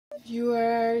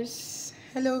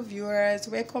Hello viewers,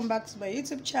 welcome back to my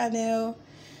YouTube channel.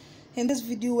 In this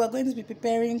video we're going to be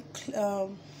preparing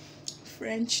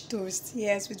French toast,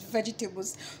 yes, with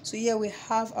vegetables. So here we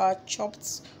have our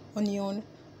chopped onion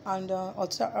and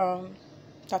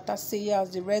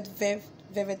tatase, the red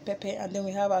velvet pepper, and then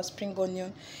we have our spring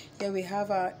onion. Here we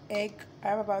have our egg. I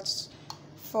have about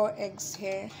 4 eggs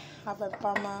here. I have my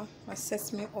parma, my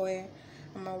sesame oil,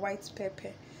 and my white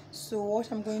pepper. So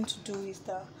what I'm going to do is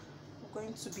that I'm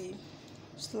going to be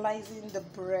slicing the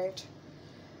bread,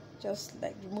 just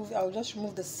like I'll just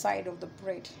remove the side of the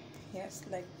bread, yes,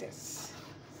 like this.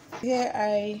 Here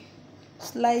I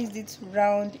sliced it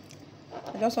round.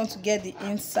 I just want to get the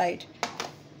inside,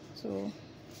 so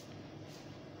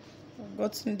I've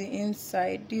gotten the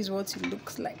inside. This is what it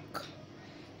looks like.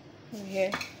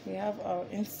 Here we have our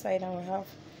inside and we have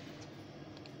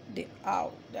the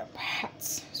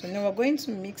parts. So now we're going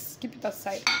to mix, keep it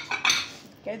aside,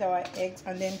 get our eggs,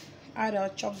 and then add our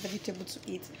chopped vegetable to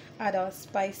it, add our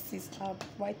spices, our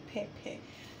white pepper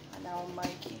and our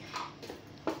Maggi.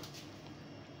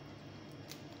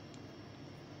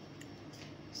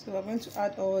 So we're going to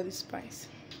add all the spice.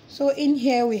 So in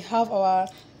here we have our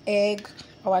egg,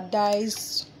 our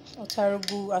diced, our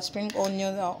tarugu, our spring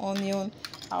onion,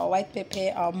 our white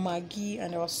pepper, our Maggi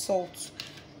and our salt.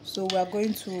 So we are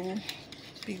going to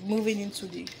be moving into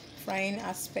the frying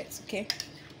aspect, okay?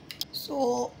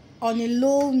 So on a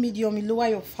low medium, you lower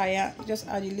your fire, just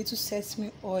add a little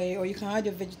sesame oil, or you can add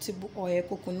your vegetable oil,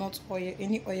 coconut oil,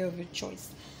 any oil of your choice,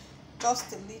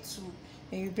 just a little.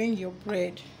 And you bring your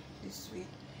bread this way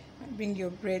and bring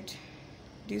your bread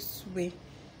this way.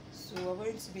 So we're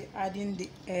going to be adding the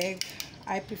egg.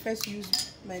 I prefer to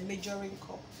use my measuring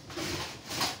cup,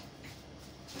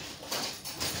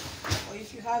 or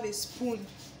if you have a spoon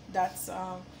that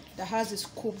has a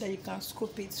scoop that you can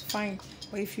scoop it, fine.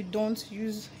 But if you don't,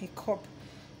 use a cup.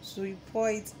 So you pour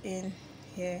it in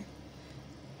here,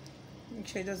 make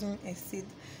sure it doesn't exceed,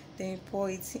 then you pour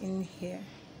it in here,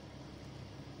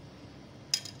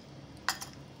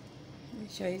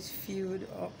 make sure it's filled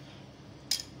up.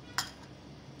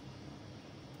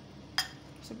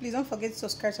 So please don't forget to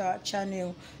subscribe to our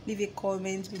channel, leave a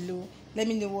comment below, let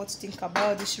me know what you think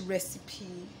about this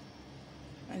recipe.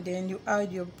 And then you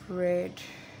add your bread,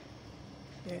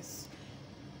 yes,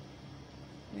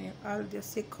 and you add the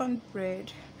second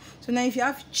bread. So now if you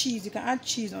have cheese, you can add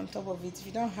cheese on top of it. If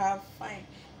you don't have, fine,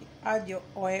 you add your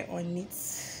oil on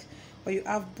it, or you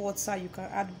have butter, you can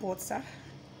add butter.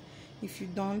 If you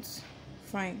don't,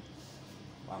 fine.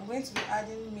 Well, I'm going to be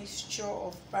adding mixture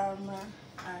of parma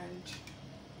and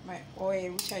my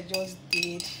oil, which I just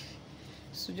did,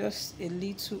 so just a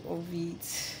little of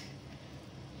it.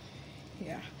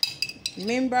 Yeah,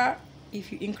 remember,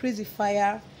 if you increase the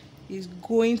fire, it's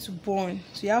going to burn,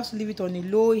 so you have to leave it on a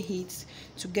low heat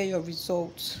to get your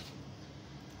results.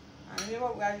 And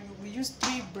remember, we use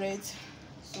 3 breads,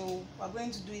 so we're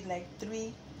going to do it like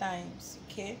 3 times,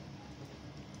 okay?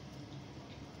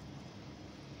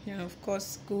 And of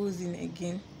course goes in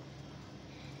again.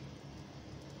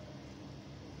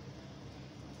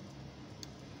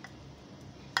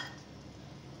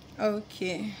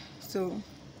 Okay, so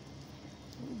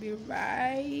we'll be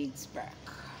right back.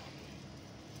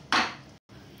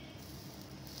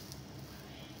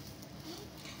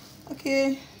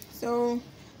 Okay, so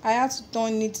I have to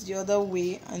turn it the other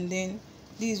way, and then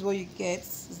this is what you get.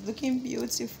 It's looking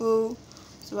beautiful.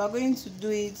 So we're going to do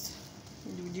it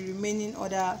with the remaining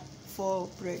other 4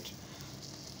 bread.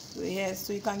 So yes,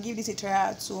 so you can give this a try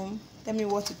at home. Tell me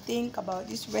what you think about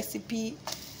this recipe,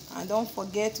 and don't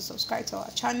forget to subscribe to our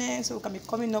channel so we can be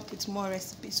coming up with more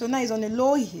recipes. So now it's on a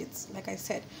low heat, like I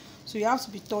said, so you have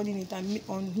to be turning it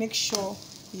and make sure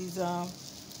it's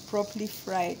properly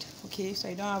fried, okay, so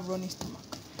I don't have running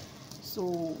stomach.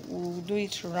 So we'll do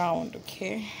it round,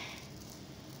 okay?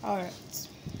 All right.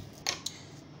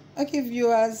 Okay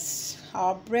viewers,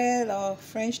 our bread, our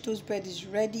French toast bread is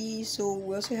ready. So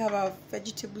we also have our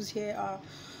vegetables here, our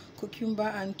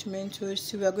cucumber and tomatoes.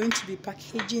 So we are going to be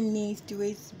packaging it the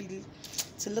way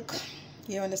to look,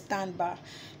 you understand, but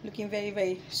looking very,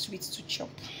 very sweet to chop.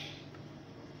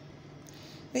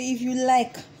 But if you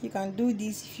like, you can do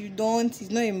this. If you don't,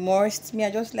 it's not a must. Me,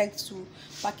 I just like to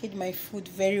package my food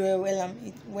very well.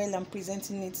 I'm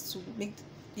presenting it to make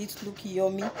it look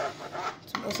yummy,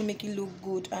 to also make it look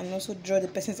good, and also draw the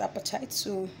person's appetite.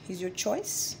 So it's your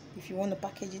choice if you want to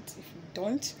package it. If you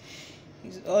don't,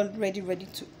 it's already ready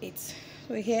to eat.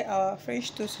 So here our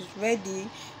French toast is ready.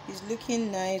 It's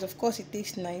looking nice. Of course it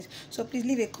tastes nice. So please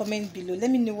leave a comment below,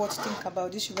 let me know what you think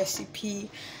about this recipe,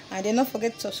 and then don't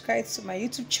forget to subscribe to my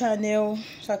YouTube channel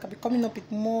so I can be coming up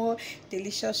with more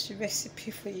delicious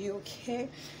recipe for you. Okay,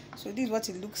 so this is what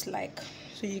it looks like.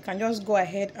 So you can just go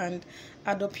ahead and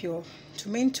add up your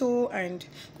tomato and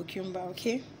cucumber.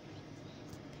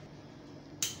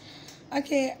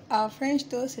 Okay, our French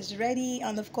toast is ready,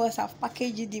 and of course I've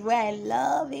packaged it the way I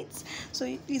love it. So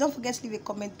you don't forget to leave a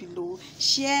comment below,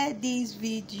 share this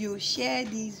video,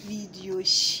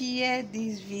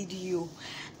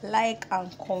 like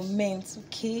and comment.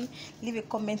 Okay, leave a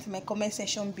comment in my comment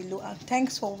section below, and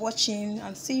thanks for watching,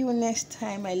 and see you next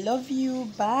time. I love you.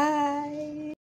 Bye.